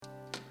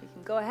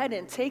Go ahead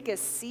and take a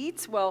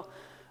seat. Well,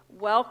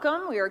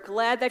 welcome. We are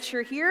glad that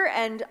you're here.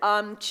 And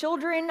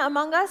children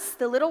among us,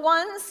 the little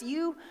ones,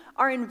 you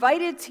are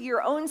invited to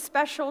your own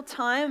special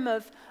time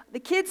of the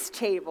kids'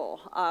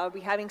 table.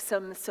 We're having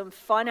some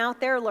fun out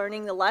there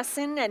learning the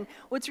lesson. And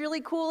what's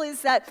really cool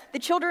is that the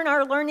children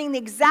are learning the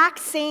exact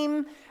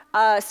same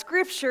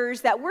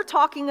scriptures that we're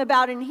talking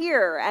about in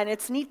here. And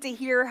it's neat to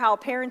hear how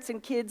parents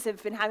and kids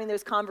have been having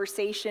those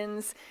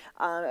conversations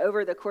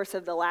over the course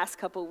of the last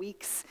couple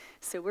weeks.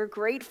 So we're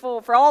grateful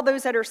for all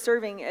those that are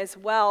serving as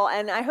well.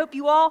 And I hope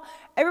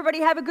everybody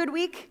have a good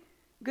week?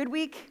 Good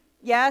week?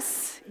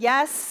 Yes?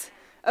 Yes?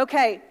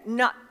 Okay,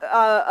 not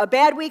a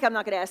bad week, I'm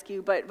not going to ask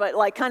you, but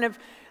like kind of,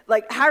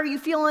 like how are you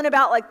feeling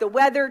about like the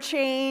weather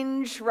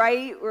change,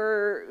 right?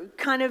 We're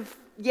kind of,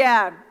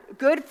 yeah,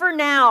 good for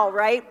now,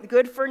 right?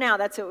 Good for now.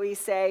 That's what we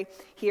say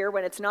here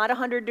when it's not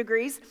 100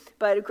 degrees.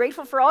 But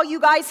grateful for all you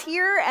guys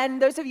here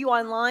and those of you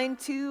online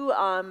too.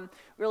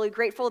 Really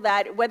grateful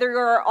that whether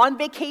you're on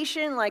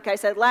vacation, like I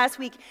said last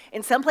week,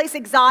 in someplace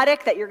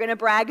exotic that you're going to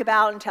brag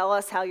about and tell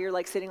us how you're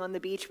like sitting on the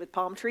beach with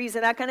palm trees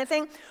and that kind of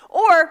thing,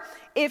 or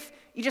if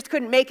you just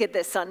couldn't make it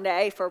this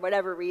Sunday for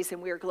whatever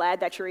reason, we are glad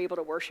that you're able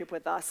to worship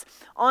with us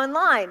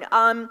online.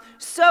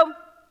 So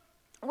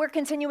we're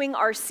continuing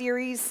our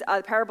series,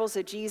 The Parables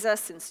of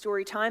Jesus in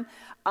Story Time.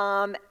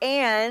 I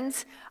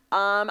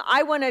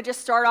want to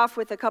just start off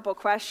with a couple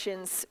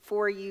questions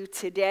for you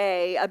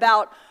today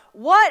about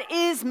what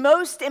is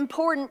most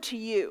important to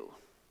you,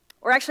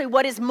 or actually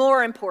what is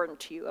more important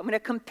to you. I'm going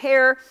to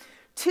compare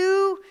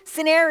two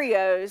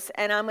scenarios,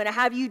 and I'm going to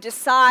have you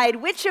decide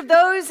which of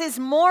those is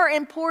more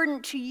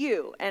important to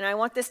you. And I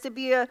want this to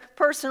be a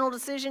personal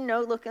decision,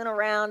 no looking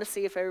around to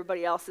see if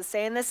everybody else is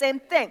saying the same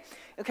thing.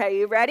 Okay,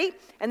 you ready?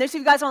 And those of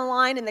you guys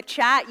online in the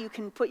chat, you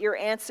can put your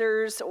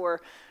answers, or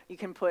you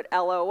can put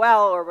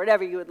LOL, or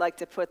whatever you would like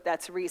to put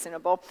that's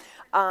reasonable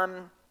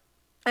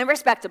and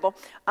respectable.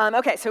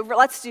 Okay, so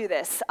let's do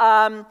this.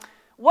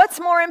 What's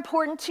more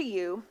important to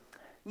you?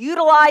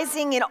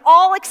 Utilizing an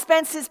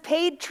all-expenses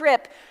paid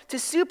trip to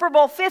Super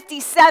Bowl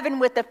 57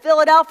 with the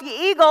Philadelphia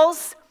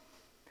Eagles,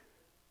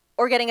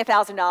 or getting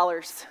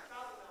 $1,000?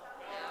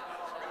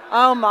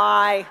 Oh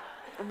my,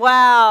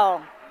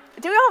 wow.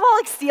 Do we have all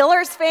like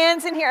Steelers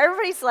fans in here?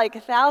 Everybody's like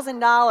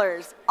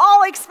 $1,000,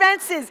 all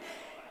expenses.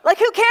 Like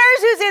who cares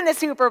who's in the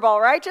Super Bowl,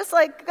 right? Just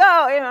like go,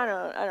 I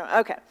don't.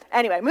 Okay,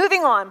 anyway,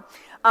 moving on.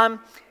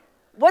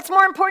 What's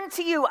more important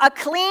to you, a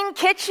clean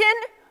kitchen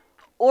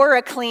or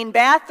a clean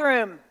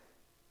bathroom?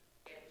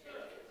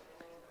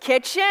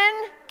 Kitchen,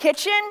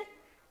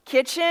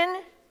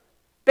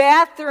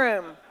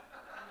 bathroom,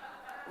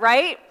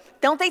 right?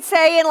 Don't they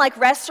say in like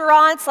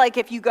restaurants, like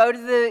if you go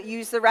to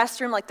use the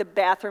restroom, like the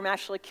bathroom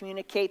actually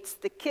communicates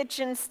the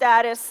kitchen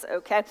status,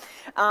 okay?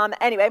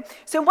 Anyway,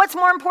 so what's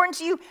more important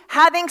to you,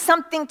 having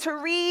something to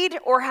read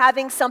or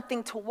having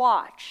something to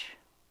watch?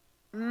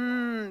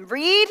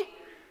 Read.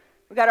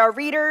 We got our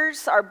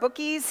readers, our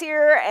bookies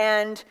here,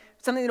 and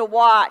something to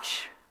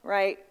watch,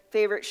 right?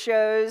 Favorite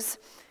shows.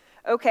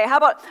 Okay, how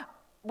about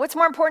what's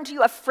more important to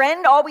you? A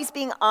friend always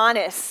being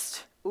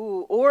honest,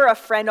 or a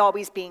friend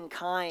always being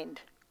kind?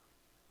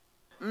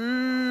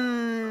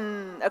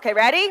 Okay,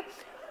 ready?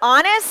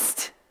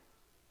 Honest,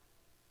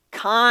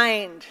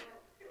 kind.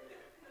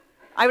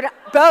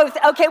 Both.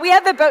 Okay, we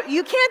have the both.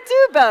 You can't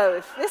do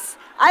both.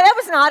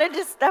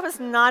 That was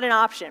not an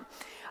option.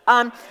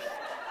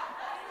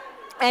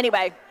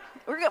 Anyway,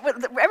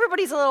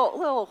 everybody's a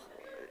little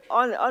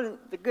on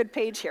the good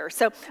page here.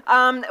 So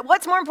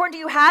what's more important to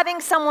you, having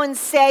someone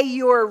say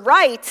you're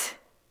right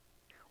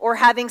or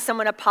having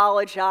someone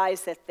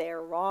apologize that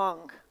they're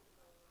wrong?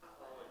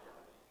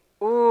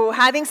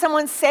 Having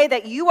someone say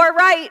that you are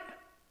right.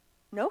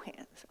 No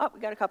hands. Oh, we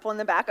got a couple in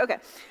the back. Okay.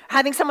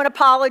 Having someone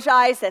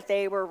apologize that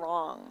they were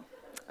wrong.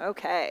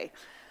 Okay.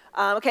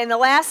 And the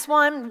last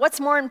one, what's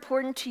more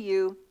important to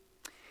you,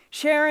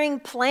 sharing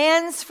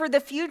plans for the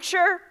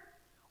future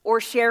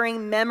or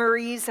sharing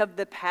memories of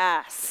the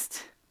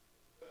past?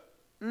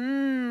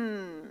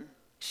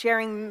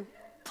 Sharing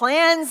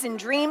plans and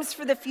dreams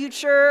for the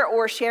future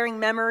or sharing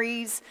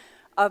memories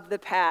of the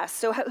past?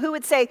 So who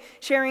would say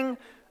sharing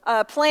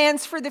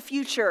plans for the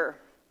future?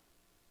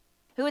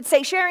 Who would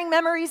say sharing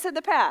memories of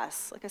the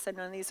past? Like I said,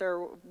 none of these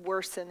are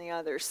worse than the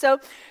others. So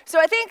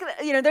I think,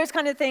 those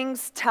kind of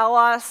things tell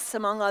us,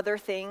 among other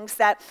things,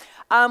 that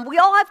we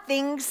all have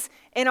things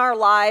in our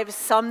lives,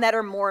 some that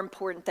are more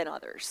important than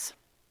others.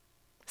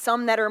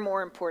 Some that are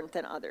more important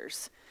than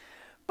others.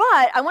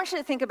 But I want you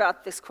to think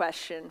about this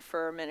question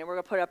for a minute. We're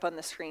going to put it up on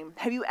the screen.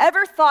 Have you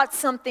ever thought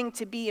something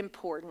to be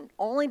important,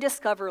 only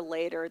discover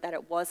later that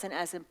it wasn't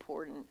as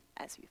important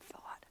as you thought?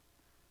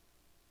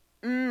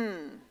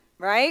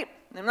 Right?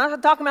 I'm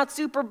not talking about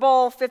Super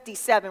Bowl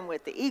 57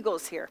 with the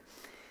Eagles here.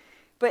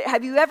 But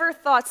have you ever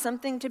thought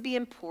something to be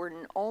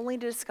important, only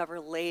to discover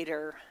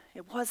later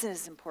it wasn't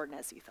as important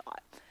as you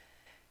thought?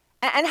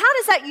 And how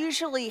does that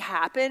usually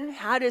happen?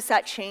 How does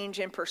that change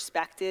in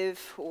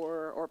perspective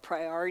or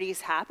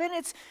priorities happen?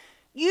 It's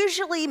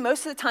usually,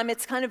 most of the time,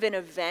 it's kind of an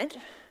event,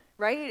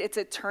 right? It's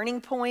a turning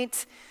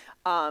point.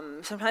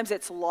 Sometimes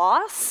it's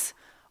loss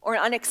or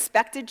an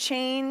unexpected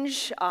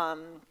change,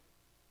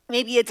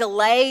 maybe a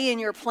delay in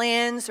your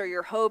plans or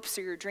your hopes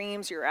or your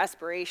dreams, your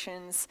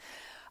aspirations.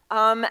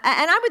 And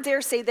I would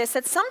dare say this,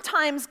 that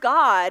sometimes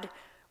God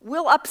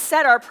will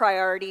upset our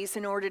priorities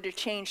in order to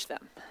change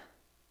them.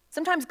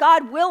 Sometimes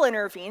God will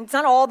intervene. It's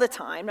not all the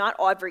time, not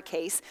every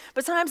case,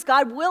 but sometimes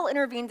God will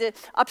intervene to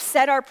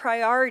upset our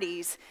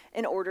priorities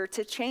in order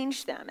to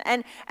change them.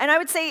 And I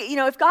would say,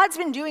 if God's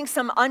been doing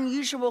some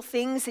unusual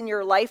things in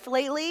your life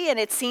lately and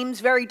it seems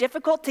very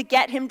difficult to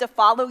get him to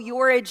follow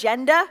your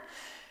agenda,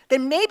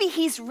 then maybe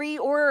he's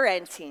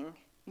reorienting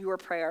your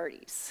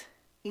priorities.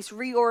 He's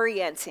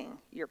reorienting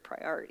your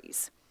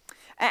priorities.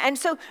 And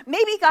so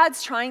maybe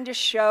God's trying to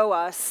show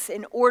us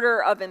an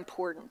order of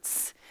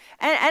importance.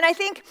 And I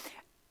think,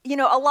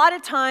 a lot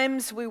of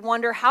times we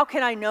wonder, how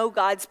can I know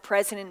God's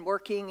present and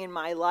working in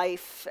my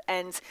life?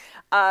 And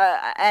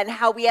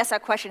how we ask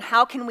that question,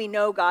 how can we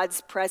know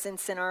God's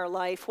presence in our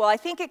life? Well, I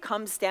think it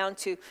comes down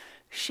to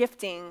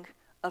shifting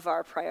of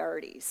our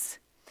priorities.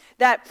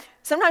 That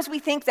sometimes we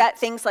think that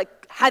things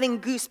like having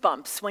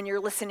goosebumps when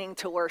you're listening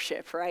to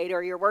worship, right?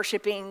 Or you're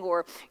worshiping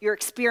or you're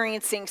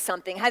experiencing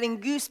something.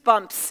 Having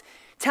goosebumps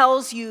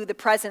tells you the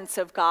presence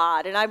of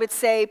God. And I would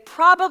say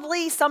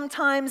probably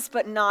sometimes,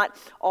 but not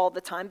all the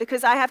time.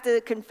 Because I have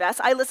to confess,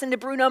 I listen to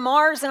Bruno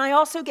Mars and I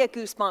also get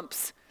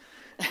goosebumps.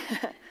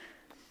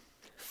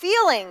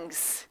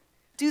 Feelings,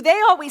 do they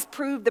always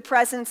prove the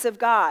presence of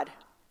God?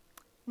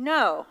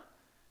 No,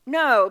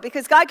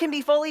 because God can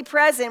be fully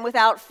present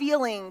without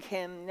feeling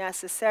him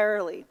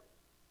necessarily.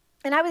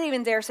 And I would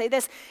even dare say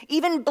this,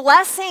 even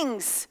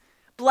blessings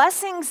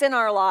in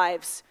our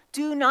lives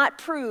do not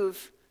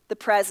prove the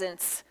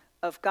presence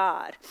of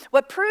God.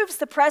 What proves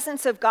the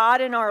presence of God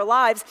in our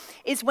lives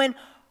is when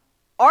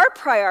our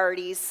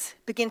priorities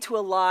begin to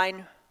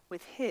align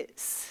with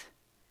his.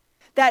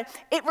 That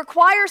it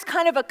requires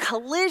kind of a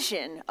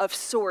collision of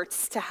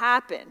sorts to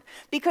happen.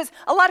 Because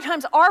a lot of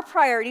times our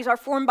priorities are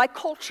formed by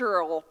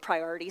cultural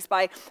priorities,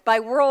 by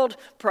world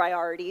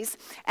priorities.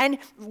 And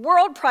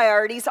world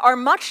priorities are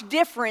much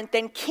different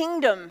than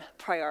kingdom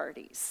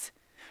priorities.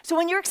 So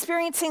when you're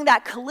experiencing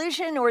that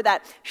collision or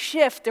that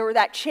shift or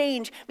that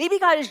change, maybe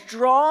God is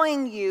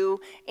drawing you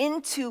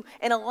into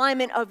an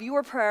alignment of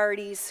your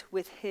priorities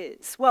with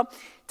his. Well,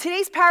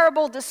 today's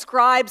parable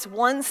describes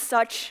one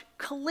such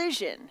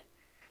collision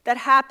that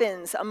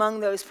happens among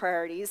those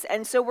priorities.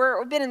 And so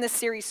we've been in this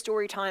series,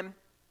 Storytime,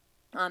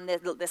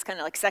 this kind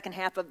of like second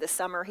half of the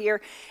summer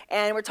here.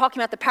 And we're talking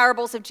about the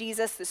parables of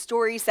Jesus, the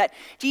stories that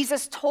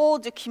Jesus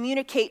told to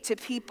communicate to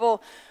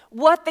people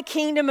what the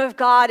kingdom of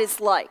God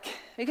is like.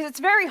 Because it's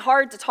very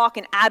hard to talk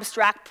in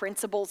abstract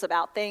principles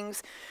about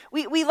things.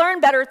 We learn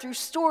better through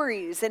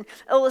stories and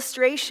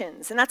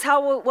illustrations. And that's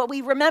how what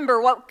we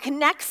remember, what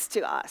connects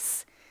to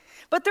us.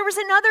 But there was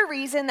another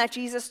reason that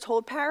Jesus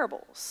told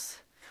parables.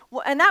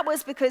 And that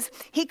was because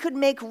he could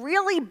make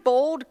really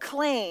bold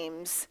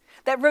claims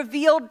that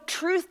revealed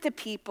truth to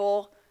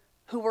people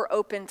who were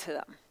open to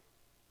them.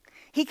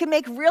 He could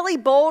make really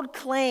bold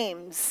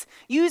claims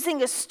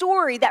using a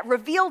story that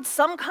revealed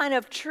some kind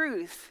of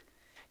truth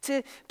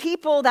to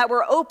people that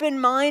were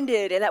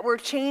open-minded and that were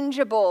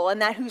changeable and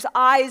that whose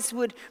eyes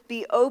would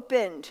be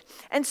opened.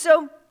 And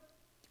so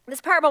this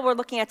parable we're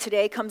looking at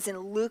today comes in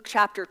Luke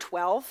chapter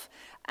 12.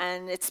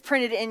 And it's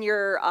printed in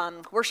your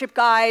worship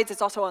guides.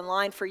 It's also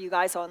online for you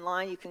guys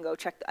online. You can go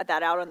check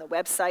that out on the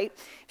website.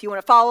 If you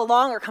want to follow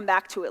along or come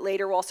back to it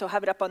later, we'll also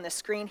have it up on the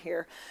screen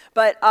here.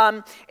 But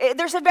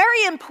there's a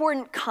very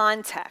important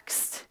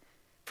context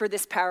for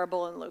this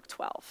parable in Luke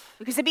 12.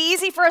 Because it'd be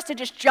easy for us to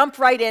just jump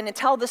right in and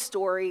tell the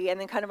story and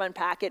then kind of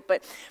unpack it.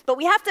 But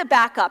we have to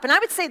back up. And I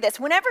would say this,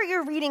 whenever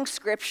you're reading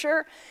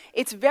scripture,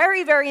 it's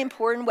very, very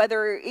important,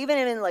 whether even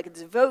in like a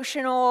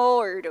devotional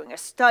or you're doing a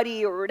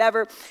study or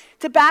whatever,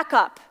 to back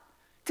up.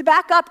 To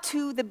back up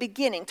to the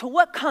beginning, to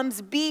what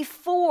comes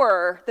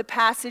before the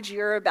passage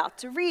you're about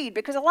to read.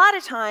 Because a lot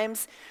of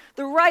times,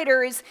 the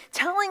writer is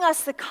telling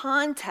us the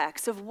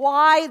context of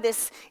why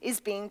this is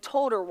being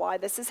told or why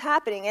this is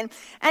happening. And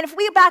if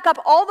we back up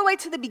all the way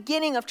to the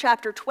beginning of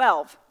chapter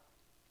 12,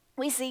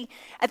 we see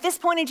at this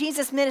point in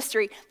Jesus'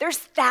 ministry, there's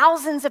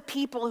thousands of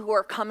people who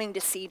are coming to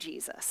see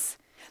Jesus.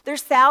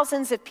 There's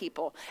thousands of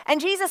people. And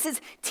Jesus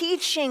is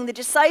teaching the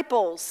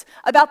disciples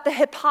about the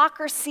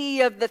hypocrisy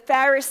of the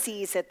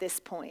Pharisees at this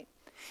point.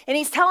 And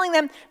he's telling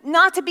them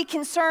not to be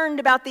concerned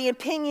about the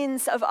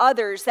opinions of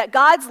others, that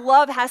God's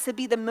love has to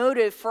be the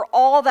motive for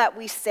all that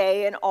we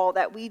say and all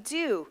that we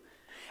do.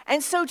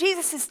 And so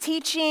Jesus is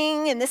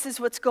teaching, and this is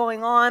what's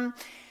going on.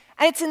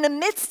 And it's in the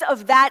midst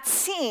of that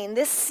scene,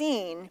 this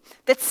scene,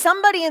 that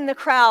somebody in the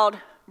crowd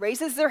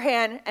raises their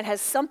hand and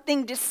has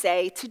something to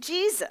say to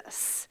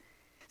Jesus.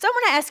 So I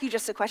want to ask you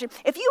just a question.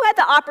 If you had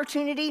the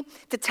opportunity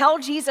to tell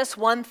Jesus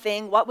one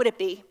thing, what would it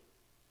be?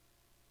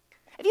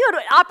 If you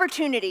had an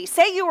opportunity,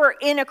 say you were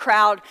in a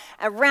crowd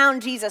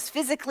around Jesus,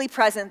 physically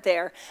present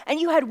there, and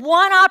you had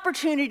one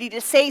opportunity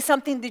to say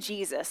something to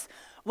Jesus,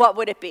 what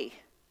would it be?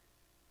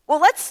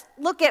 Well, let's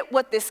look at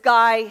what this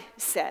guy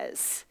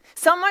says.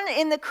 Someone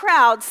in the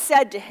crowd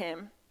said to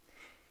him,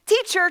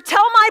 "Teacher,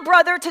 tell my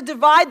brother to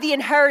divide the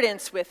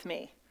inheritance with me."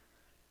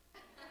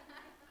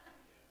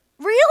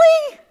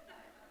 Really?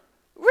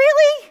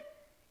 Really?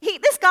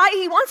 This guy,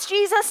 he wants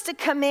Jesus to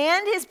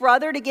command his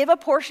brother to give a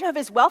portion of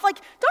his wealth. Like,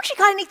 don't you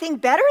got anything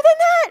better than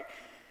that?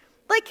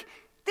 Like,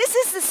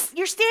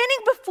 you're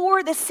standing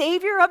before the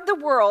Savior of the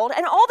world,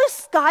 and all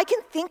this guy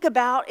can think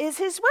about is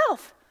his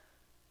wealth.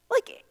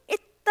 Like,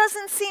 it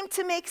doesn't seem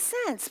to make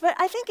sense, but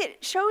I think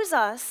it shows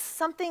us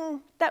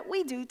something that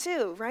we do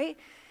too, right?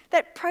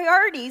 That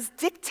priorities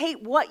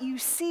dictate what you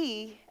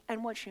see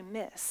and what you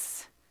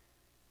miss.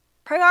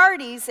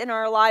 Priorities in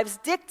our lives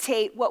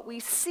dictate what we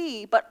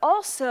see, but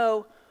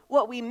also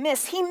what we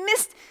miss. He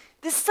missed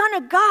the Son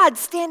of God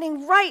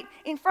standing right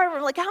in front of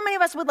him. Like, how many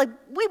of us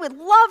we would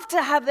love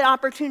to have the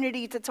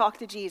opportunity to talk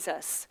to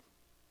Jesus?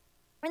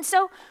 And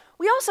so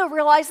we also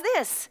realize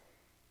this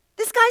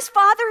guy's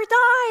father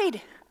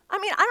died. I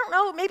mean, I don't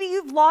know, maybe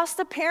you've lost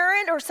a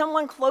parent or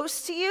someone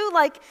close to you.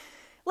 Like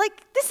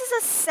this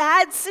is a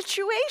sad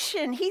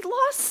situation. He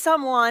lost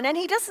someone, and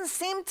he doesn't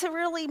seem to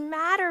really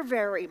matter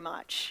very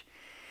much.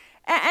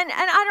 And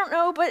I don't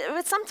know,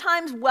 but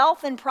sometimes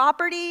wealth and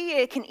property,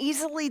 it can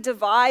easily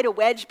divide a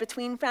wedge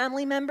between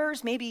family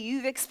members. Maybe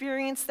you've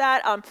experienced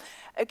that.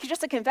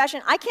 Just a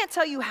confession, I can't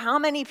tell you how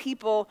many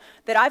people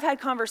that I've had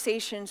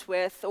conversations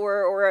with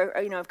or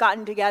have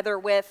gotten together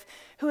with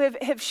who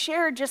have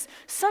shared just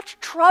such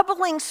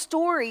troubling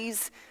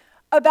stories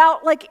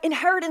about like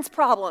inheritance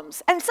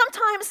problems. And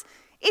sometimes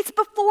it's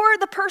before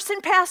the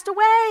person passed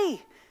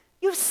away.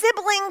 You have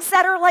siblings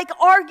that are like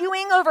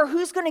arguing over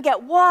who's going to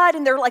get what,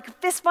 and they're like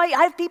fist fight.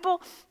 I have people,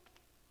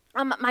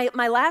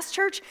 my last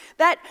church,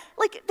 that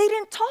like they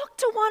didn't talk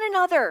to one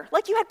another.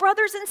 Like you had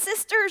brothers and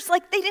sisters,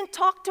 like they didn't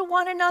talk to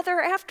one another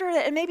after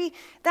that. And maybe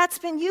that's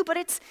been you, but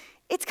it's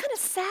kind of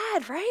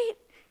sad, right?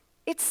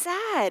 It's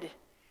sad.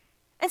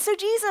 And so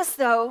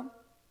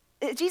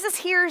Jesus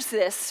hears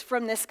this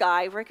from this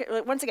guy.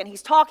 Once again,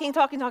 he's talking.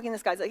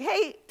 This guy's like,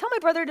 "Hey, tell my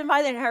brother to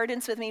divide the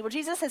inheritance with me." Well,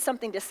 Jesus has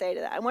something to say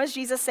to that. And what does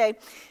Jesus say?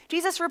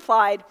 Jesus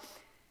replied,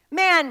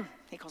 "Man,"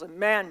 he calls him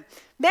man,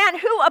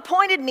 "who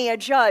appointed me a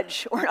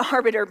judge or an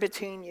arbiter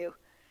between you?"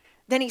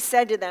 Then he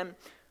said to them,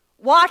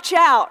 "Watch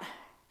out."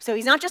 So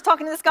he's not just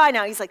talking to this guy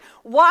now. He's like,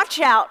 "Watch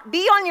out.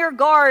 Be on your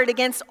guard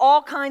against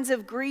all kinds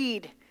of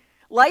greed.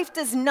 Life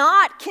does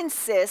not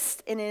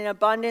consist in an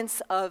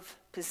abundance of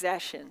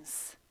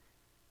possessions."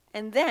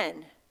 And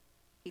then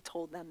he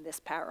told them this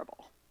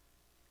parable.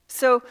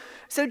 So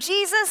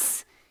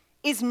Jesus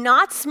is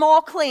not small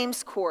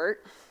claims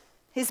court.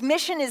 His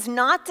mission is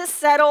not to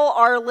settle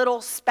our little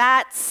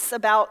spats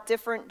about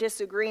different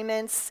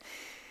disagreements.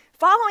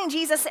 Following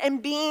Jesus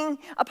and being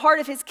a part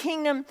of his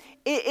kingdom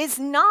is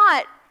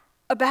not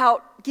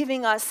about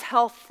giving us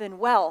health and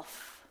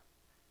wealth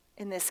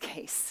in this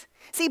case.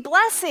 See,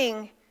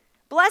 blessing,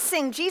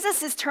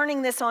 Jesus is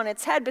turning this on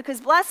its head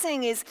because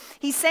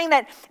he's saying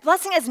that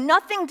blessing has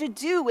nothing to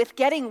do with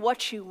getting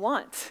what you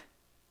want.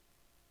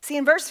 See,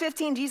 in verse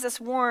 15, Jesus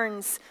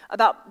warns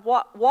about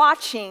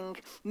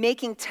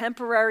making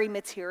temporary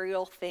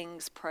material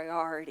things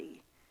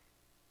priority.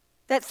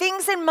 That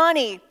things and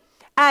money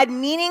add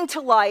meaning to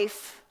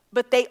life,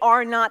 but they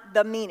are not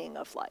the meaning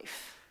of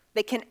life.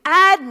 They can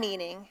add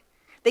meaning,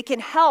 they can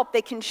help,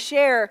 they can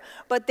share,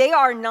 but they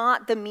are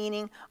not the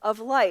meaning of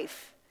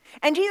life.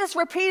 And Jesus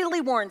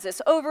repeatedly warns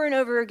us over and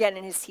over again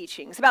in his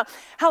teachings about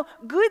how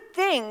good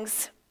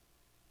things,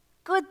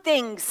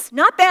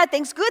 not bad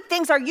things, good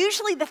things are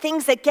usually the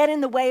things that get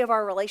in the way of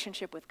our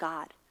relationship with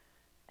God.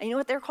 And you know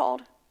what they're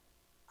called?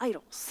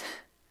 Idols.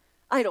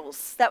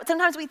 Idols. That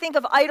sometimes we think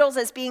of idols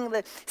as being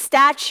the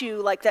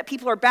statue like that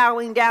people are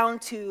bowing down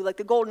to, like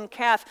the golden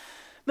calf.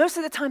 Most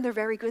of the time they're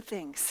very good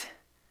things.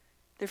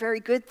 They're very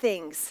good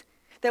things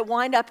that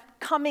wind up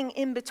coming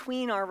in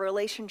between our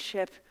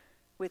relationship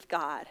with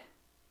God.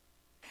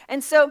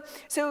 And so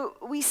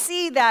we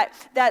see that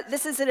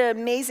this is an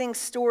amazing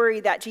story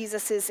that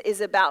Jesus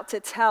is about to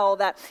tell,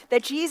 that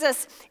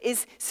Jesus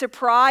is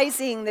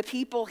surprising the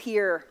people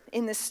here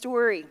in the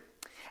story.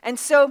 And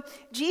so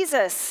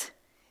Jesus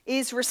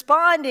is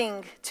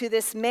responding to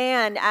this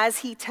man as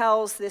he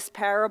tells this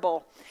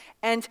parable.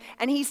 And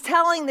he's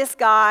telling this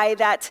guy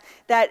that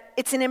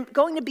it's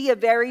going to be a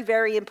very,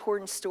 very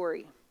important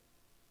story.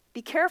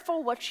 Be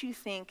careful what you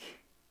think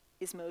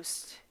is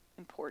most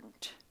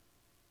important.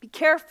 Be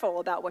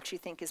careful about what you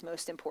think is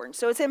most important.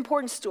 So it's an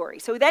important story.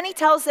 So then he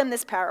tells them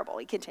this parable.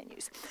 He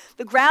continues.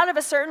 The ground of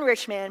a certain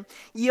rich man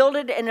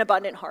yielded an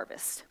abundant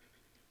harvest.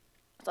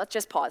 So let's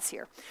just pause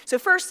here. So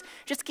first,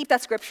 just keep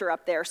that scripture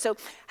up there. So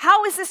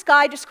how is this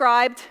guy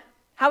described?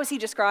 How is he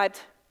described?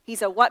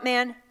 He's a what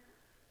man?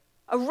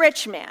 A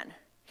rich man.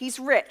 He's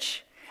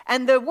rich.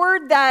 And the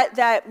word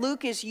that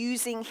Luke is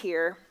using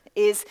here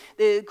is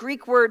the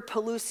Greek word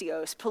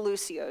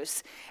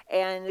pelusios.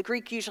 And the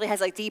Greek usually has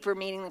like deeper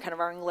meaning than kind of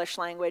our English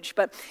language,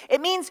 but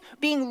it means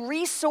being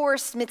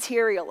resourced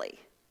materially.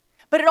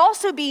 But it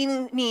also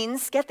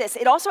means, get this,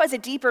 it also has a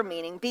deeper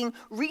meaning, being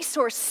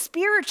resourced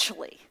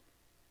spiritually.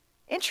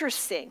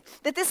 Interesting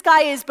that this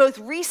guy is both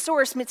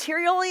resourced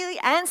materially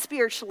and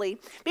spiritually.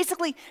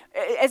 Basically,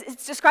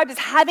 it's described as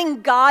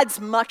having God's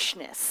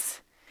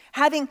muchness,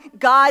 having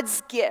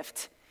God's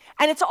gift.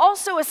 And it's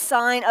also a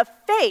sign of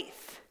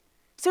faith.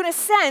 So in a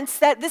sense,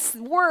 that this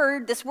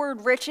word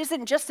rich,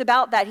 isn't just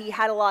about that he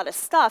had a lot of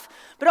stuff,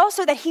 but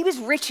also that he was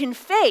rich in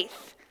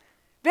faith.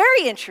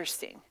 Very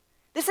interesting.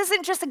 This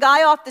isn't just a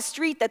guy off the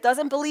street that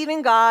doesn't believe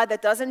in God,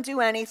 that doesn't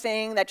do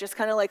anything, that just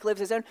kind of like lives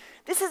his own.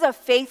 This is a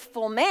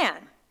faithful man.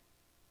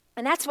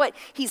 And that's what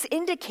he's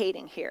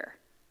indicating here.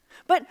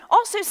 But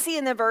also see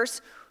in the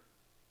verse,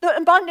 the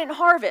abundant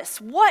harvest.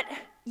 What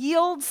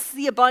yields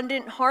the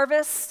abundant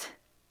harvest?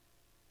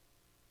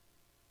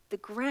 The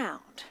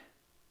ground.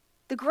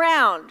 The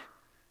ground.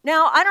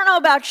 Now, I don't know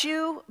about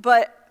you,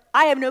 but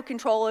I have no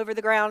control over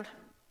the ground.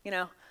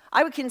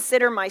 I would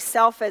consider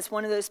myself as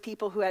one of those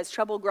people who has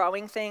trouble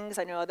growing things.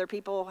 I know other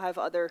people have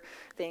other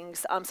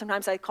things.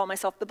 Sometimes I call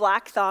myself the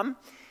black thumb.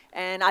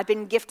 And I've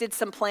been gifted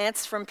some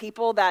plants from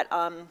people that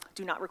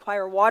do not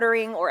require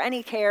watering or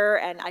any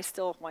care, and I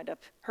still wind up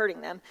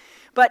hurting them.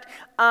 But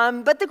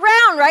the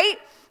ground, right?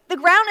 The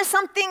ground is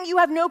something you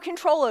have no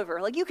control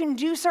over. Like you can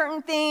do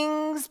certain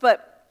things,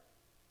 but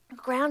the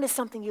ground is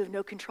something you have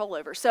no control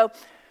over. So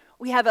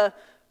we have a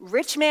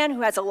rich man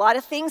who has a lot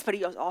of things, but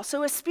he is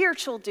also a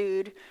spiritual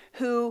dude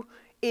who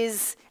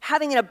is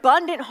having an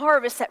abundant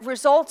harvest that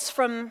results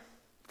from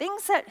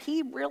things that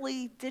he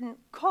really didn't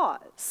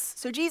cause.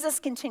 So Jesus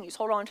continues,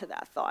 hold on to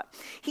that thought.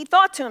 He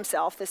thought to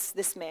himself,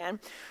 this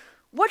man,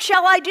 what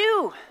shall I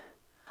do?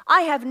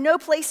 I have no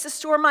place to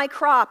store my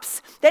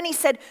crops. Then he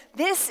said,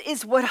 this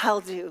is what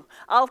I'll do.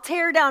 I'll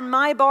tear down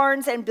my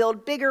barns and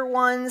build bigger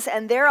ones,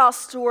 and there I'll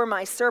store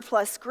my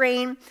surplus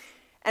grain.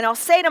 And I'll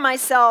say to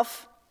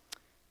myself,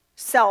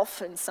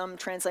 self, in some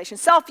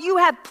translations, self, you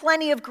have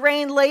plenty of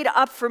grain laid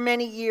up for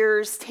many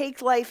years.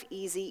 Take life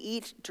easy,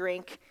 eat,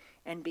 drink,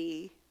 and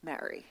be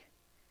merry.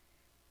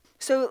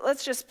 So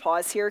let's just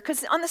pause here,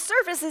 because on the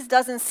surface, it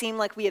doesn't seem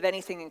like we have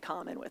anything in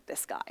common with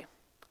this guy,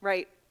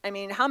 right? I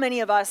mean, how many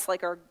of us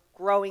are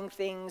growing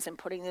things and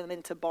putting them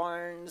into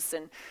barns?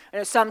 And I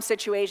know some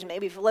situation,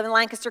 maybe if you live in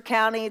Lancaster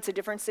County, it's a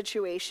different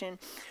situation.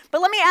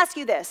 But let me ask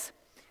you this.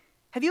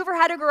 Have you ever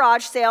had a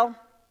garage sale?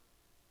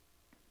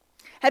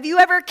 Have you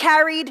ever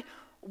carried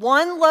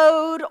 1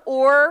 load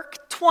or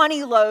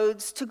 20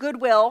 loads to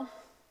Goodwill?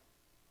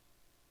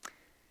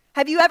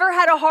 Have you ever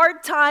had a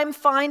hard time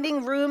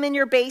finding room in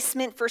your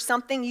basement for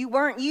something you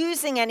weren't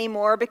using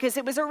anymore because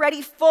it was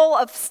already full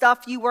of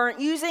stuff you weren't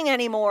using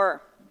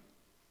anymore?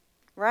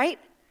 Right?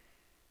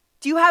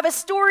 Do you have a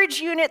storage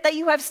unit that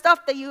you have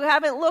stuff that you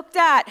haven't looked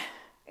at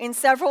in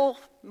several,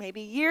 maybe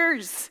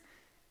years?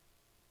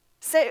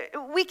 So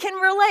we can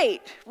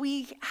relate.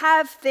 We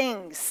have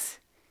things.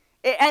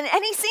 And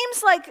he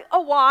seems like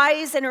a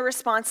wise and a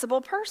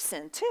responsible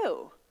person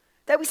too.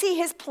 That we see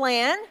his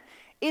plan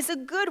is a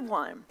good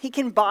one. He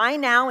can buy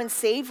now and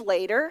save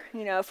later,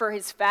 for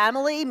his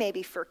family,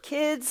 maybe for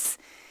kids.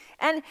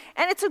 And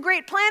it's a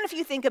great plan if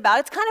you think about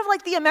it. It's kind of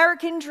like the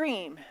American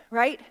dream,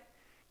 right?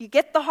 You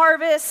get the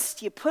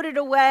harvest, you put it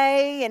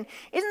away, and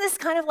isn't this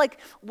kind of like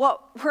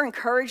what we're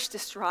encouraged to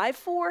strive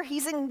for?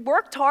 He's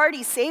worked hard,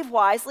 he's saved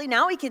wisely,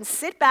 now he can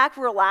sit back,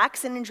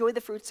 relax, and enjoy the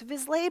fruits of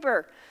his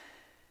labor.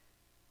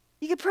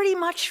 He's pretty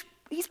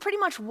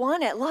much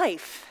won at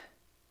life.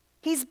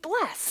 He's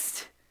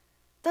blessed.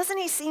 Doesn't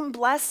he seem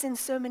blessed in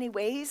so many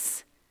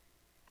ways?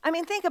 I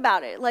mean, think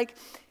about it. Like,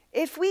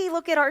 if we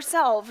look at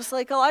ourselves,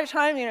 like a lot of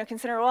time,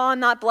 consider, well, I'm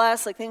not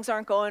blessed, like things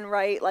aren't going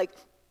right. Like,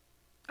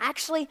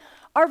 actually,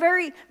 our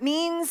very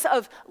means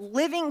of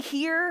living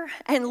here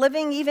and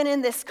living even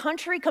in this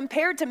country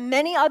compared to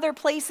many other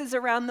places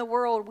around the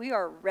world, we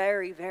are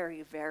very,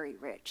 very, very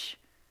rich.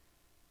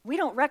 We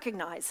don't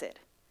recognize it.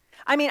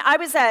 I mean, I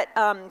was at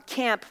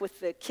camp with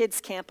the kids'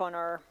 camp on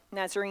our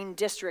Nazarene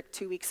district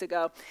 2 weeks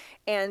ago,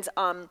 and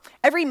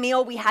every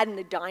meal we had in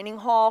the dining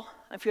hall,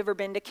 if you've ever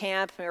been to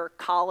camp or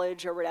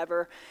college or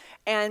whatever,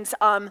 and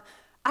I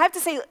have to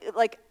say,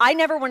 like, I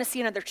never want to see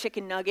another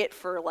chicken nugget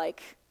for,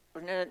 like,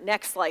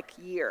 next,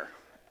 year.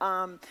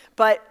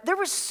 But there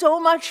was so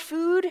much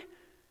food.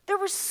 There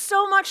was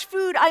so much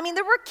food. I mean,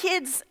 there were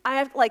kids, I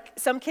have,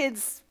 some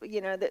kids,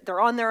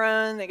 they're on their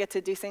own. They get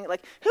to do things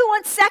like, who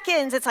wants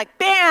seconds? It's like,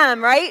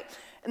 bam, right?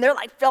 And they're,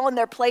 filling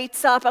their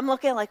plates up. I'm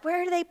looking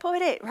where do they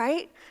put it,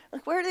 right?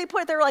 Where do they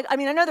put it? They're I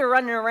know they're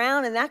running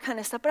around and that kind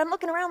of stuff, but I'm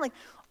looking around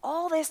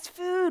all this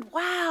food,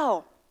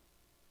 wow.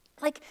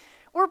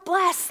 We're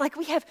blessed.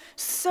 We have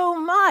so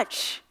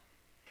much.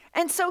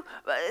 And so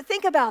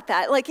think about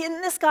that.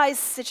 In this guy's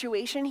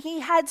situation,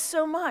 he had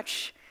so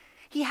much.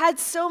 He had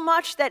so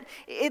much that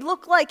it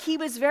looked like he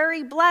was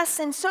very blessed,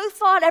 and so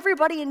thought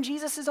everybody in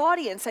Jesus'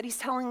 audience that he's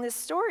telling this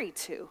story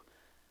to.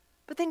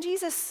 But then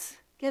Jesus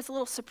gets a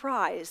little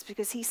surprised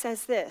because he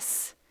says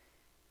this,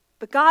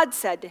 but God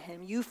said to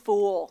him, you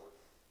fool,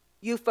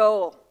 you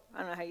fool. I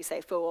don't know how you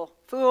say fool,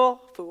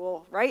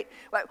 right?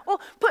 Well,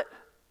 but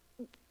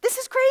this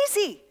is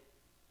crazy.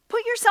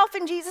 Put yourself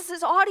in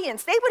Jesus'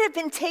 audience. They would have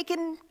been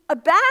taken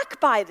aback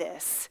by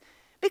this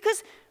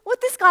because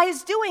what this guy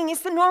is doing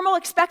is the normal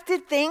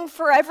expected thing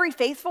for every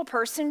faithful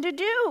person to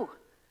do.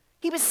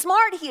 He was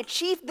smart, he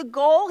achieved the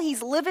goal,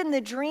 he's living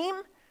the dream.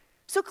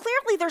 So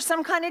clearly there's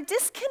some kind of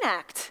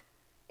disconnect.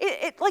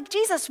 Like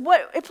Jesus,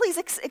 please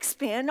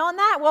expand on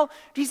that. Well,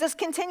 Jesus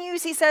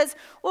continues, he says,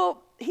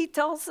 he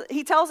tells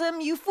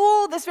him, you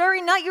fool, this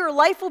very night your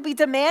life will be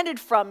demanded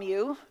from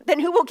you. Then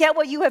who will get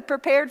what you have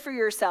prepared for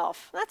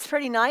yourself? That's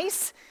pretty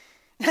nice.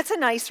 That's a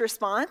nice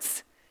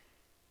response.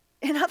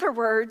 In other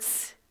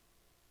words,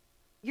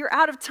 you're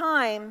out of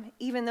time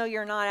even though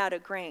you're not out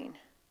of grain.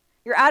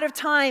 You're out of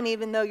time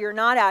even though you're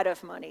not out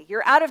of money.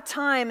 You're out of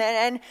time,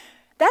 and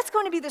that's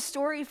going to be the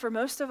story for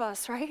most of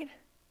us, right?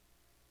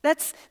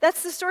 That's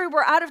the story.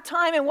 We're out of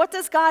time, and what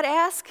does God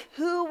ask?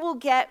 Who will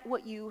get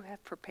what you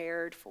have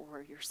prepared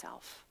for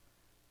yourself?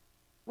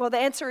 Well, the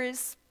answer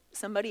is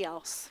somebody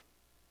else.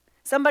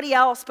 Somebody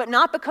else, but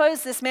not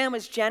because this man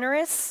was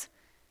generous.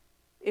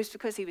 It was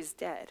because he was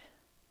dead.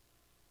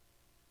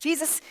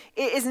 Jesus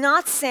is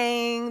not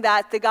saying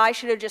that the guy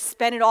should have just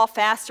spent it all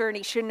faster and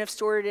he shouldn't have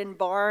stored it in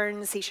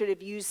barns, he should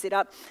have used it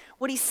up.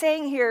 What he's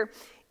saying here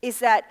is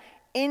that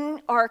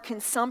in our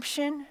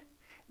consumption,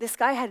 this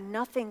guy had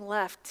nothing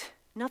left,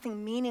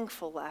 nothing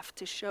meaningful left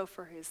to show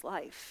for his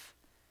life.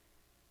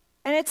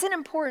 And it's an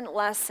important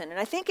lesson,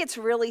 and I think it's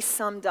really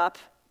summed up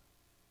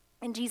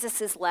in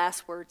Jesus'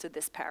 last words of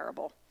this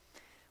parable,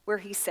 where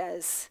he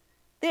says,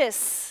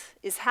 "This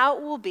is how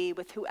it will be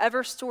with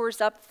whoever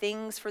stores up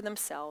things for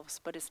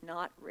themselves, but is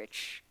not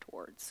rich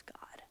towards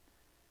God."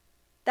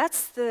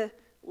 That's the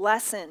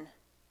lesson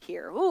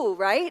here. Ooh,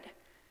 right?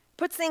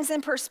 Puts things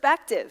in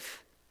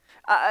perspective.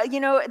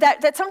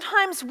 That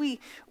sometimes we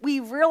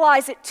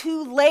realize it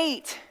too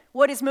late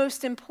what is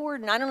most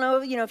important. I don't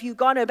know, if you've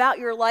gone about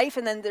your life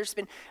and then there's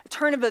been a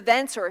turn of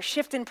events or a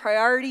shift in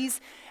priorities,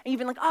 and you've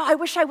been like, I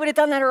wish I would have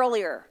done that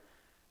earlier.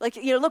 Like,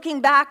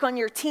 looking back on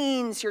your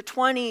teens, your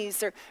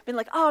 20s, or been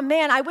like, oh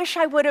man, I wish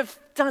I would have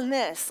done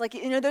this. Like,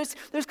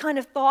 those kind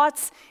of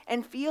thoughts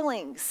and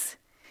feelings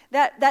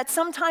that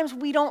sometimes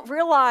we don't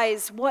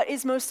realize what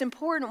is most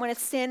important when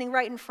it's standing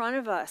right in front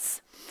of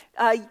us.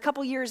 A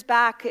couple years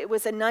back, it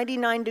was a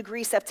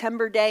 99-degree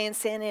September day in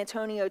San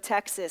Antonio,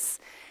 Texas.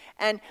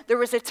 And there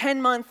was a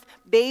 10-month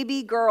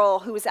baby girl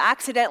who was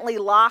accidentally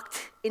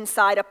locked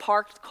inside a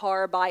parked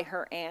car by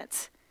her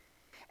aunt.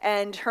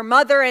 And her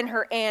mother and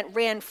her aunt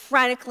ran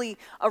frantically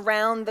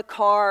around the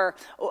car.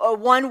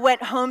 One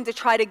went home to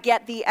try to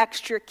get the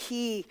extra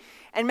key.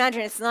 And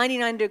imagine it's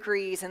 99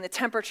 degrees and the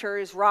temperature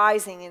is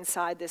rising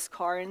inside this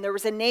car. And there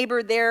was a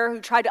neighbor there who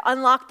tried to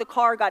unlock the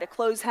car, got a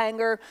clothes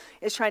hanger,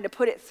 is trying to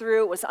put it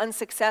through. It was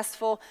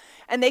unsuccessful.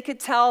 And they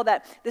could tell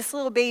that this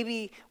little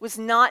baby was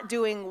not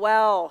doing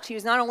well. She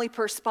was not only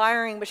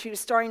perspiring, but she was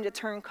starting to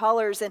turn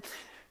colors. And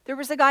there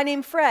was a guy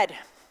named Fred,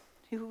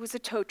 who was a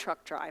tow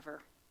truck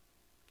driver.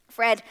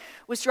 Fred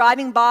was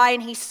driving by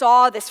and he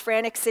saw this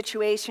frantic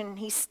situation.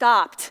 He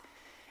stopped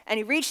and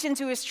he reached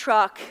into his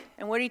truck,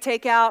 and what did he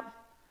take out?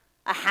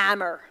 A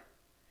hammer.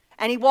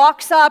 And he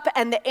walks up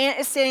and the aunt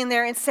is sitting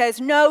there and says,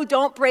 "No,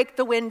 don't break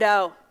the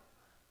window.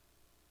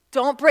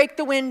 Don't break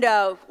the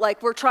window.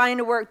 Like, we're trying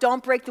to work.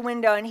 Don't break the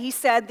window." And he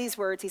said these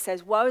words. He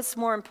says, "What's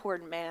more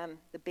important, ma'am,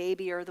 the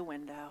baby or the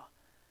window?"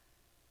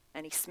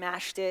 And he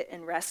smashed it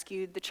and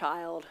rescued the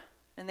child.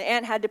 And the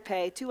aunt had to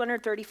pay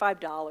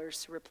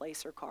 $235 to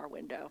replace her car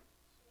window.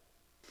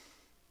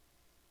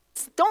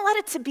 Don't let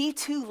it be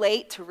too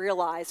late to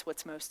realize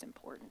what's most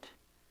important.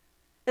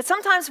 That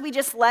sometimes we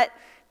just let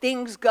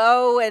things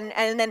go and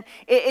then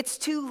it's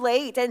too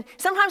late. And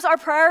sometimes our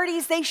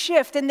priorities, they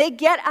shift and they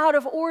get out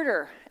of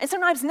order. And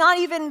sometimes not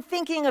even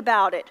thinking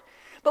about it.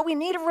 But we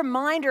need a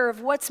reminder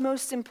of what's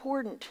most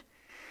important.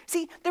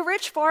 See, the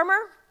rich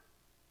farmer,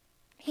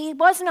 he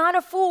was not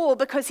a fool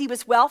because he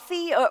was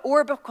wealthy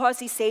or because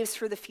he saves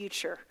for the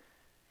future.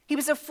 He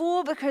was a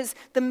fool because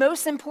the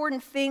most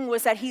important thing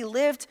was that he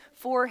lived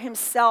for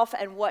himself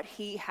and what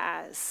he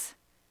has.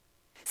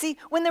 See,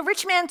 when the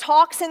rich man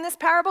talks in this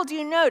parable, do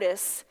you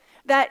notice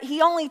that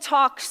he only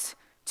talks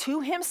to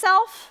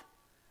himself,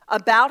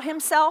 about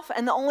himself,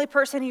 and the only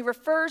person he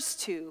refers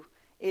to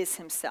is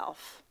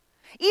himself?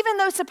 Even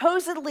though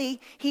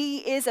supposedly he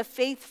is a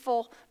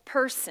faithful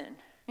person.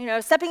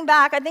 Stepping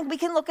back, I think we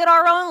can look at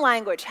our own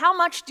language. How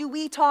much do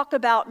we talk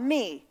about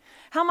me?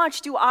 How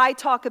much do I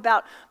talk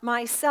about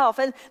myself?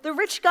 And the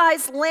rich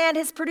guy's land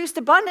has produced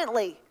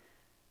abundantly,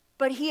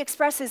 but he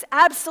expresses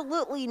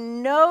absolutely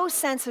no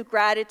sense of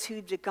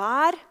gratitude to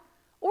God.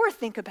 Or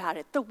think about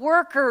it, the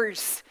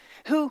workers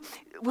who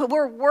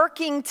were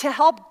working to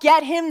help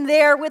get him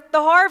there with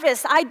the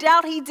harvest. I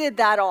doubt he did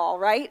that all,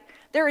 right?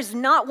 There is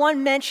not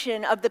one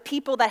mention of the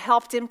people that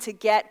helped him to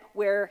get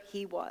where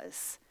he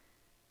was.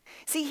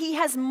 See, he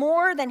has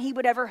more than he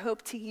would ever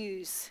hope to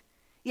use,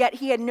 yet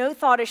he had no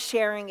thought of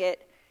sharing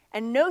it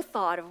and no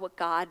thought of what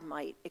God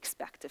might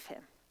expect of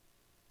him.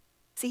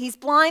 See, he's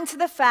blind to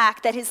the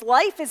fact that his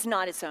life is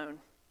not his own,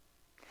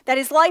 that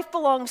his life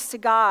belongs to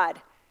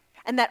God,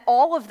 and that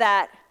all of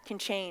that can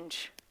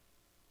change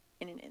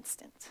in an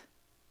instant.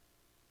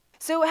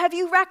 So have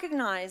you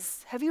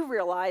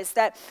realized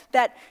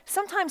that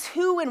sometimes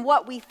who and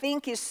what we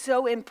think is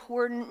so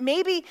important,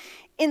 maybe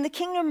in the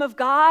kingdom of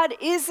God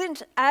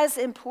isn't as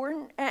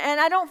important? And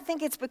I don't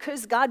think it's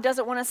because God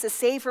doesn't want us to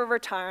save for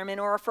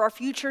retirement or for our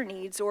future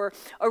needs or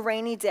a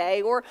rainy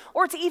day or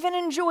to even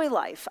enjoy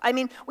life. I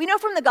mean, we know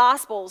from the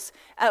Gospels,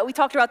 we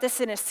talked about this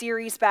in a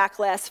series back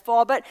last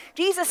fall, but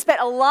Jesus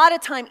spent a lot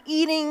of time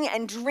eating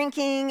and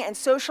drinking and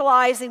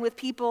socializing with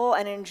people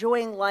and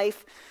enjoying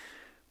life.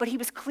 But he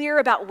was clear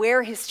about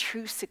where his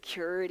true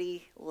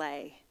security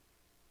lay.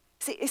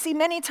 See,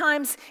 many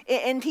times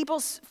in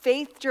people's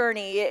faith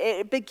journey,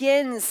 it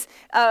begins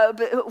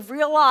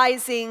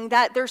realizing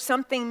that there's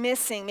something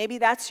missing. Maybe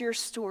that's your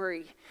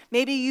story.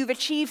 Maybe you've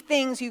achieved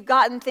things, you've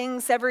gotten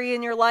things every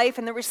in your life,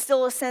 and there was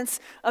still a sense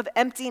of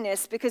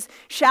emptiness because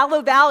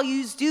shallow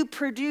values do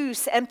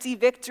produce empty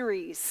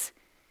victories.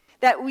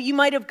 That you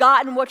might have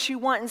gotten what you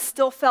want and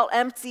still felt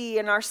empty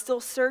and are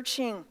still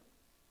searching.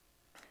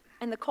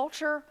 And the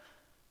culture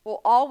will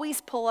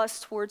always pull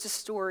us towards a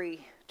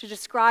story to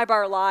describe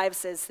our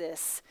lives as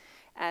this,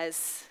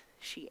 as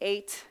she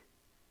ate,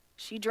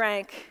 she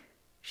drank,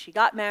 she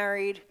got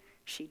married,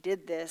 she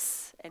did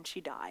this, and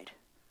she died.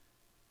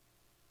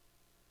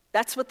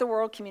 That's what the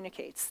world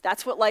communicates.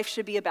 That's what life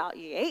should be about.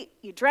 You ate,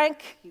 you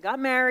drank, you got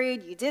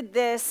married, you did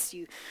this,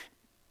 you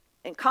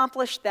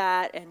accomplished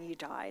that, and you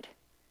died.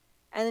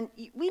 And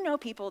we know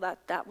people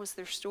that was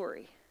their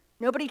story.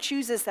 Nobody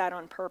chooses that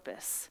on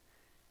purpose.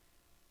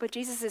 But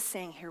Jesus is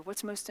saying here,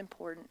 what's most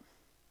important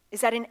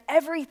is that in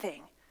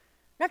everything,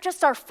 not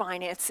just our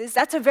finances,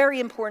 that's a very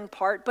important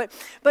part, but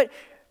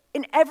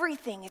in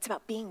everything, it's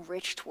about being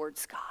rich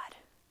towards God.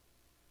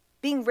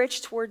 Being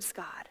rich towards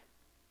God.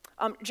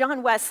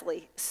 John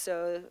Wesley,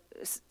 so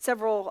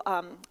several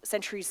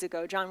centuries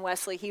ago, John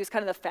Wesley, he was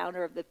kind of the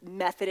founder of the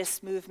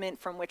Methodist movement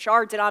from which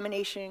our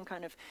denomination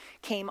kind of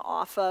came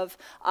off of.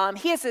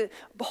 He has a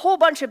whole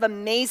bunch of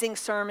amazing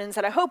sermons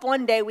that I hope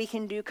one day we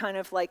can do kind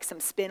of like some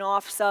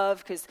spin-offs of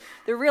because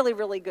they're really,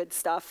 really good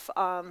stuff,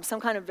 some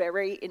kind of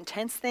very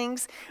intense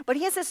things. But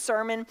he has a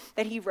sermon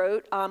that he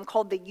wrote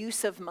called The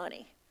Use of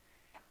Money.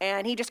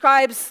 And he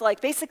describes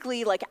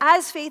basically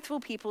as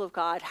faithful people of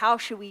God, how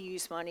should we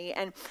use money?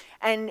 And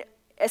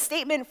a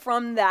statement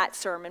from that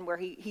sermon where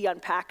he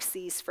unpacks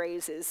these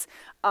phrases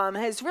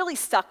has really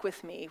stuck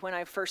with me when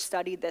I first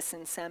studied this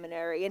in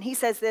seminary. And he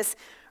says this: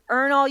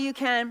 earn all you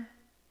can,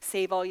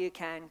 save all you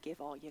can,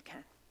 give all you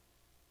can.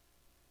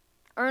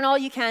 Earn all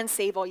you can,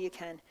 save all you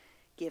can,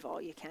 give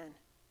all you can.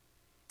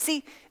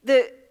 See,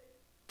 the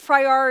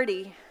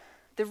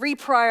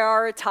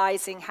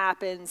reprioritizing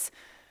happens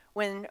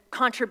when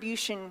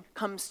contribution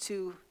comes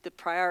to the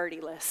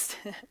priority list.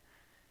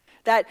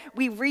 That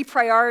we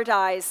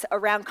reprioritize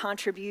around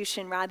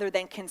contribution rather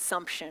than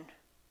consumption,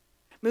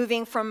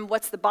 moving from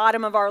what's the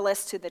bottom of our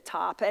list to the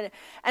top. And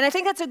I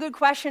think that's a good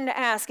question to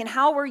ask, and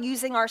how we're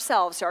using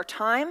ourselves, our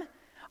time,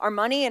 our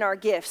money, and our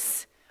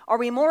gifts. Are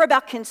we more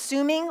about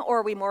consuming or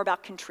are we more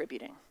about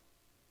contributing?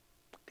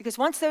 Because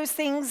once those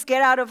things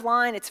get out of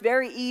line, it's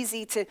very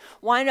easy to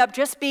wind up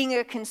just being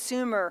a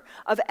consumer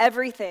of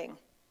everything.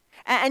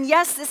 And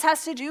yes, this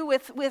has to do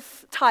with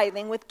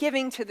tithing, with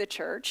giving to the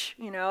church,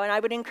 and I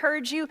would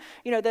encourage you,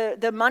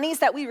 the monies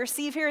that we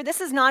receive here,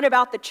 this is not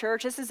about the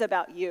church, this is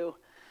about you.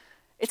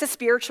 It's a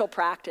spiritual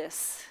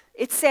practice.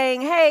 It's saying,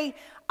 hey,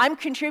 I'm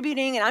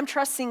contributing and I'm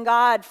trusting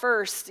God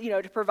first,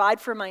 to provide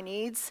for my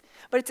needs,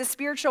 but it's a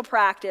spiritual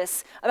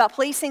practice about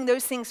placing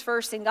those things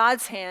first in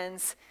God's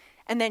hands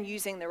and then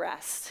using the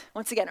rest.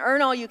 Once again,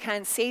 earn all you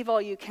can, save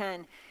all you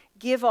can,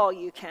 give all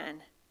you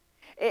can.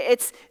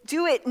 It's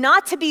do it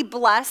not to be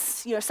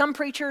blessed. Some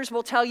preachers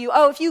will tell you,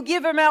 if you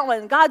give amount,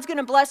 and God's going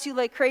to bless you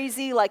like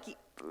crazy, like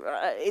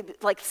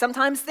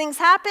sometimes things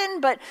happen,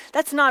 but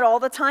that's not all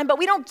the time. But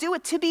we don't do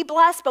it to be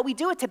blessed, but we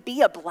do it to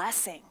be a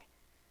blessing.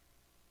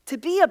 To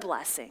be a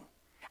blessing.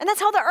 And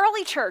that's how the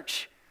early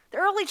church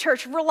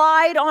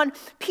relied on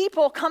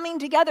people coming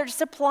together to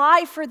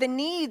supply for the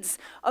needs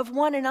of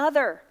one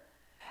another.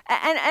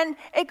 And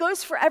it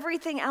goes for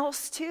everything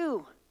else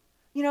too.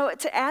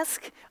 To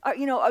ask,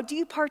 do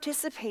you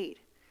participate?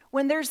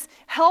 When there's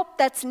help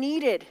that's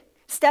needed,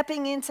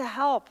 stepping in to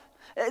help.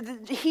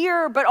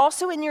 Here, but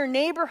also in your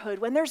neighborhood,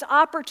 when there's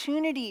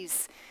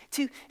opportunities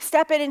to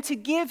step in and to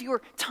give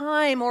your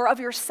time or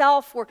of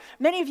yourself, or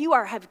many of you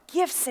have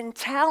gifts and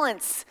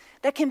talents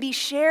that can be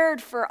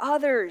shared for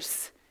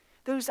others.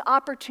 Those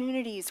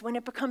opportunities, when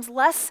it becomes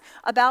less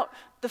about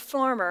the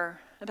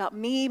farmer, about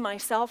me,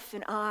 myself,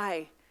 and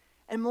I,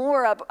 and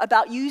more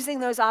about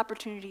using those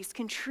opportunities,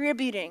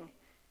 contributing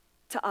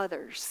to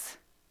others,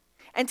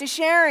 and to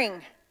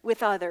sharing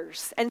with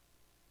others, and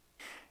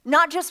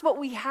not just what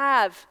we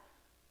have,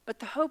 but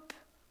the hope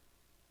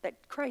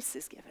that Christ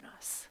has given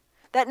us.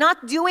 That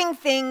not doing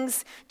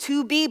things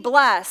to be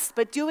blessed,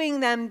 but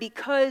doing them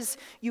because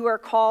you are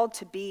called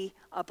to be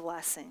a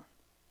blessing.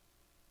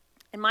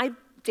 And my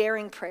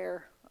daring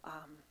prayer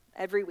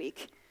every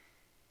week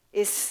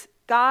is,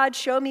 God,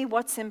 show me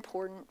what's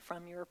important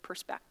from your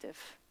perspective.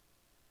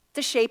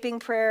 It's a shaping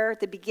prayer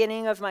at the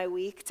beginning of my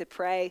week to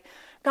pray,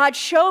 God,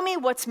 show me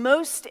what's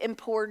most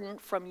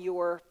important from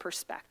your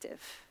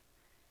perspective.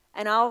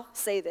 And I'll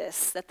say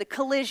this, that the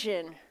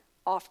collision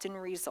often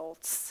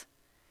results.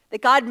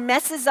 That God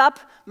messes up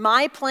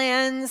my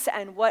plans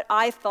and what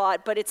I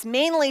thought, but it's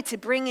mainly to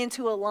bring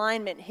into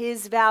alignment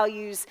his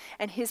values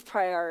and his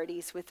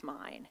priorities with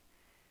mine.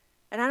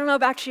 And I don't know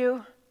about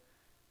you,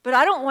 but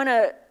I don't want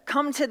to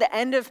come to the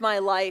end of my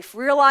life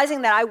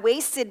realizing that I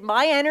wasted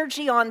my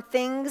energy on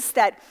things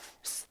that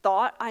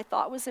I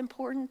thought was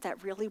important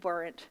that really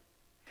weren't.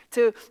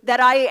 That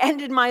I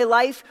ended my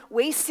life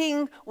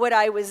wasting what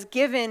I was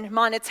given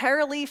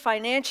monetarily,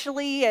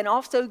 financially, and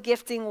also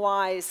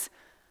gifting-wise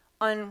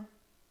on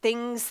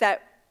things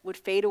that would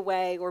fade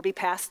away or be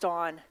passed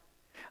on.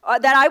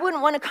 That I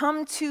wouldn't want to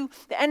come to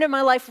the end of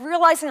my life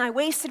realizing I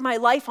wasted my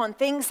life on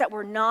things that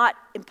were not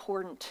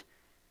important.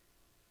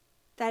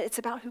 That it's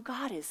about who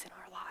God is in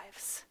our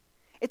lives.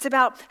 It's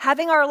about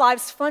having our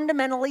lives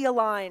fundamentally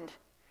aligned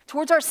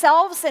towards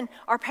ourselves and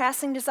our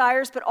passing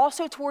desires, but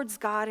also towards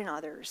God and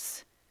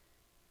others.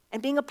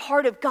 And being a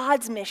part of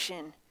God's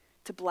mission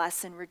to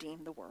bless and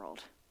redeem the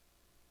world.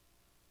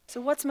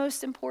 So what's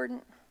most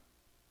important?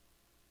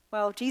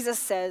 Well, Jesus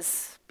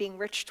says being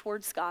rich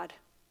towards God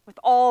with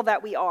all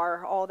that we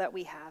are, all that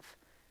we have.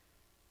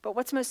 But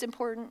what's most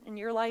important in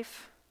your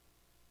life?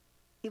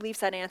 He leaves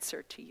that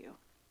answer to you.